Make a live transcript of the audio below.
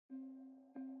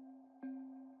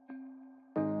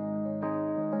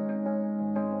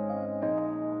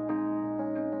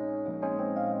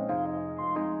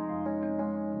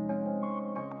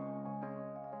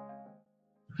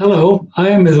Hello, I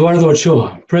am Eduardo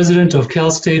Ochoa, President of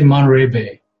Cal State Monterey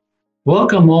Bay.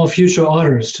 Welcome all future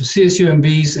Otters to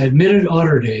CSUMB's Admitted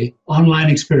Otter Day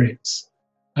online experience.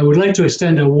 I would like to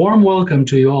extend a warm welcome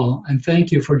to you all and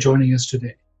thank you for joining us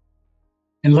today.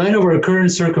 In light of our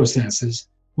current circumstances,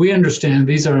 we understand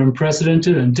these are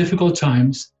unprecedented and difficult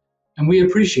times, and we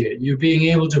appreciate you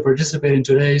being able to participate in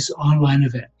today's online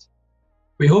event.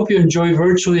 We hope you enjoy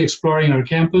virtually exploring our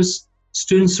campus,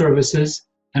 student services,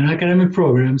 and academic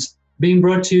programs being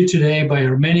brought to you today by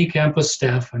our many campus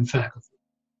staff and faculty.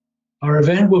 Our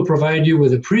event will provide you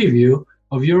with a preview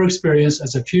of your experience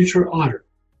as a future Otter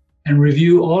and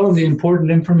review all of the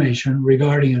important information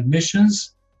regarding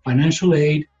admissions, financial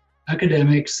aid,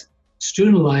 academics,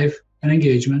 student life and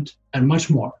engagement, and much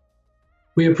more.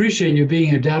 We appreciate you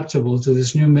being adaptable to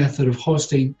this new method of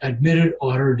hosting Admitted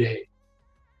Otter Day.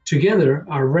 Together,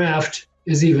 our raft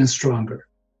is even stronger.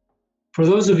 For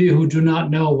those of you who do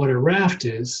not know what a raft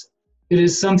is, it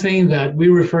is something that we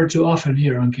refer to often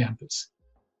here on campus.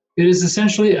 It is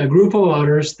essentially a group of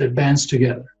otters that bands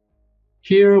together.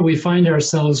 Here we find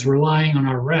ourselves relying on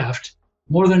our raft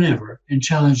more than ever in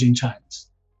challenging times.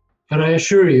 But I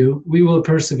assure you, we will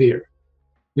persevere.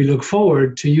 We look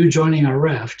forward to you joining our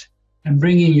raft and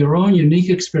bringing your own unique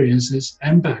experiences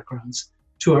and backgrounds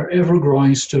to our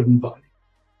ever-growing student body.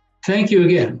 Thank you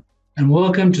again, and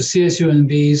welcome to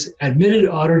CSUMB's Admitted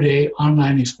Otter Day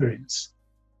online experience.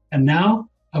 And now,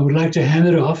 I would like to hand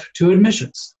it off to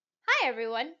admissions. Hi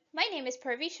everyone, my name is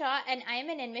Purvi Shah and I am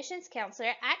an admissions counselor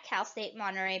at Cal State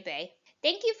Monterey Bay.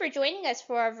 Thank you for joining us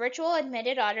for our virtual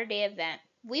Admitted Otter Day event.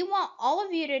 We want all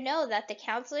of you to know that the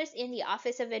counselors in the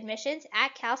Office of Admissions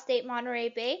at Cal State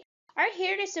Monterey Bay are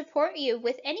here to support you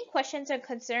with any questions or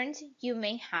concerns you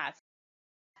may have.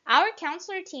 Our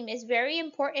counselor team is very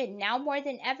important now more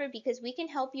than ever because we can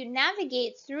help you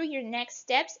navigate through your next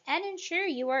steps and ensure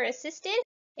you are assisted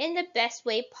in the best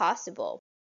way possible.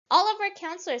 All of our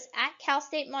counselors at Cal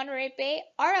State Monterey Bay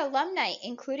are alumni,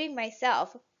 including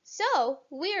myself. So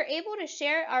we are able to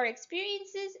share our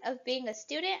experiences of being a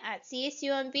student at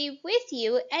CSUMB with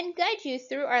you and guide you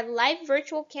through our live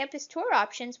virtual campus tour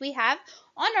options we have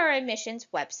on our admissions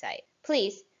website.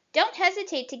 Please don't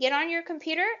hesitate to get on your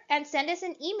computer and send us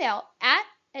an email at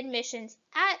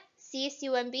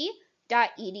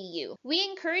admissions@csumb.edu. We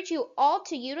encourage you all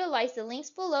to utilize the links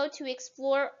below to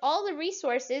explore all the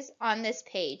resources on this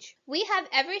page. We have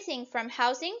everything from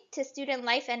housing to student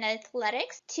life and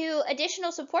athletics to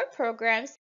additional support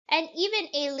programs and even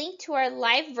a link to our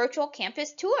live virtual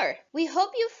campus tour. We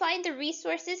hope you find the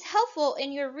resources helpful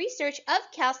in your research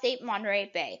of Cal State Monterey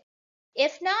Bay.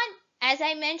 If not, as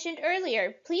I mentioned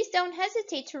earlier, please don't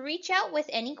hesitate to reach out with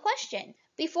any question.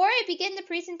 Before I begin the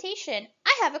presentation,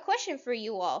 I have a question for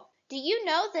you all. Do you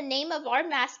know the name of our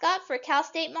mascot for Cal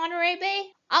State Monterey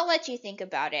Bay? I'll let you think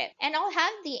about it, and I'll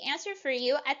have the answer for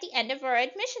you at the end of our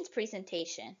admissions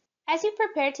presentation. As you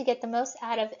prepare to get the most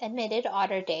out of Admitted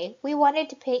Otter Day, we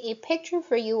wanted to paint a picture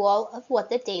for you all of what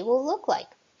the day will look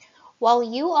like. While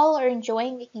you all are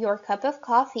enjoying your cup of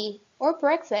coffee or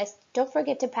breakfast, don't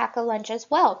forget to pack a lunch as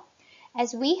well,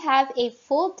 as we have a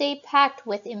full day packed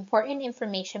with important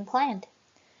information planned.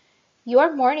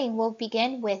 Your morning will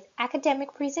begin with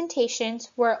academic presentations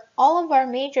where all of our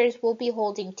majors will be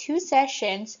holding 2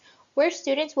 sessions where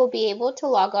students will be able to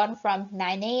log on from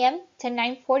 9 a.m. to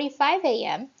 9:45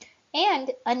 a.m.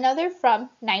 and another from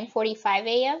 9:45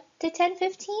 a.m. to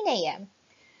 10:15 a.m.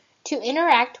 to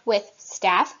interact with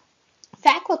staff,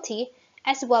 faculty,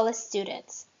 as well as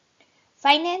students.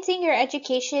 Financing your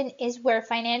education is where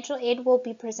financial aid will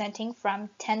be presenting from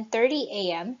 10:30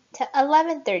 a.m. to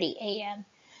 11:30 a.m.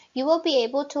 You will be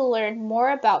able to learn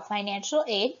more about financial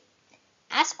aid,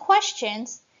 ask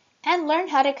questions, and learn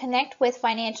how to connect with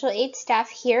financial aid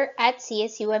staff here at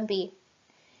CSUMB.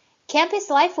 Campus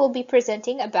Life will be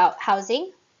presenting about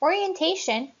housing,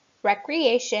 orientation,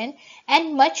 recreation,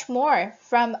 and much more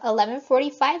from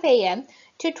 11:45 a.m.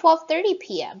 to 12:30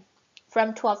 p.m.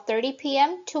 From 12:30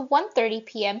 p.m. to 1:30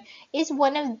 p.m. is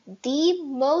one of the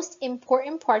most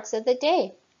important parts of the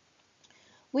day.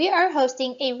 We are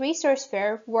hosting a resource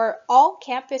fair where all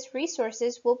campus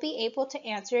resources will be able to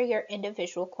answer your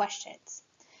individual questions.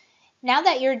 Now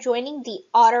that you're joining the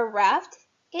Otter Raft,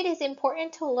 it is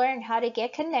important to learn how to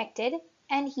get connected,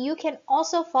 and you can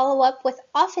also follow up with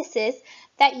offices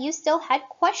that you still had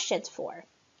questions for.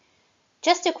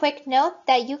 Just a quick note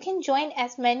that you can join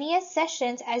as many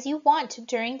sessions as you want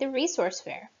during the resource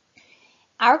fair.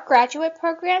 Our graduate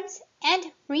programs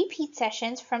and repeat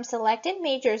sessions from selected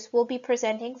majors will be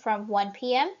presenting from 1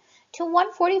 p.m. to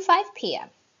 1:45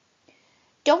 p.m.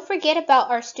 Don't forget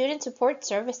about our student support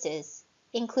services,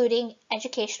 including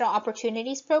Educational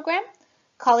Opportunities Program,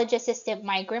 College Assistant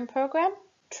Migrant Program,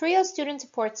 Trio Student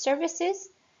Support Services,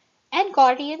 and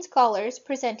Guardian Scholars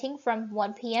presenting from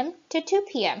 1 p.m. to 2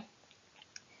 p.m.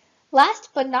 Last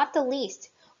but not the least,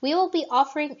 we will be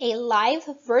offering a live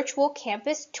virtual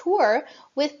campus tour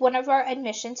with one of our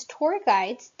admissions tour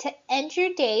guides to end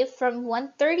your day from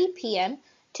 1:30 p.m.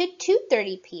 to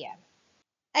 2:30 p.m.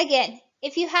 Again,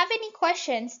 if you have any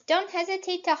questions, don't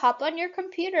hesitate to hop on your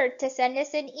computer to send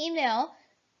us an email,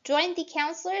 join the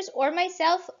counselors or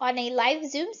myself on a live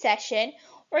Zoom session,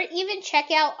 or even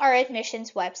check out our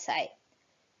admissions website.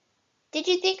 Did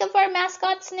you think of our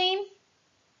mascot's name?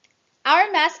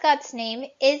 Our mascot's name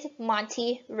is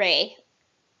Monty Ray.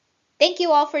 Thank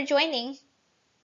you all for joining.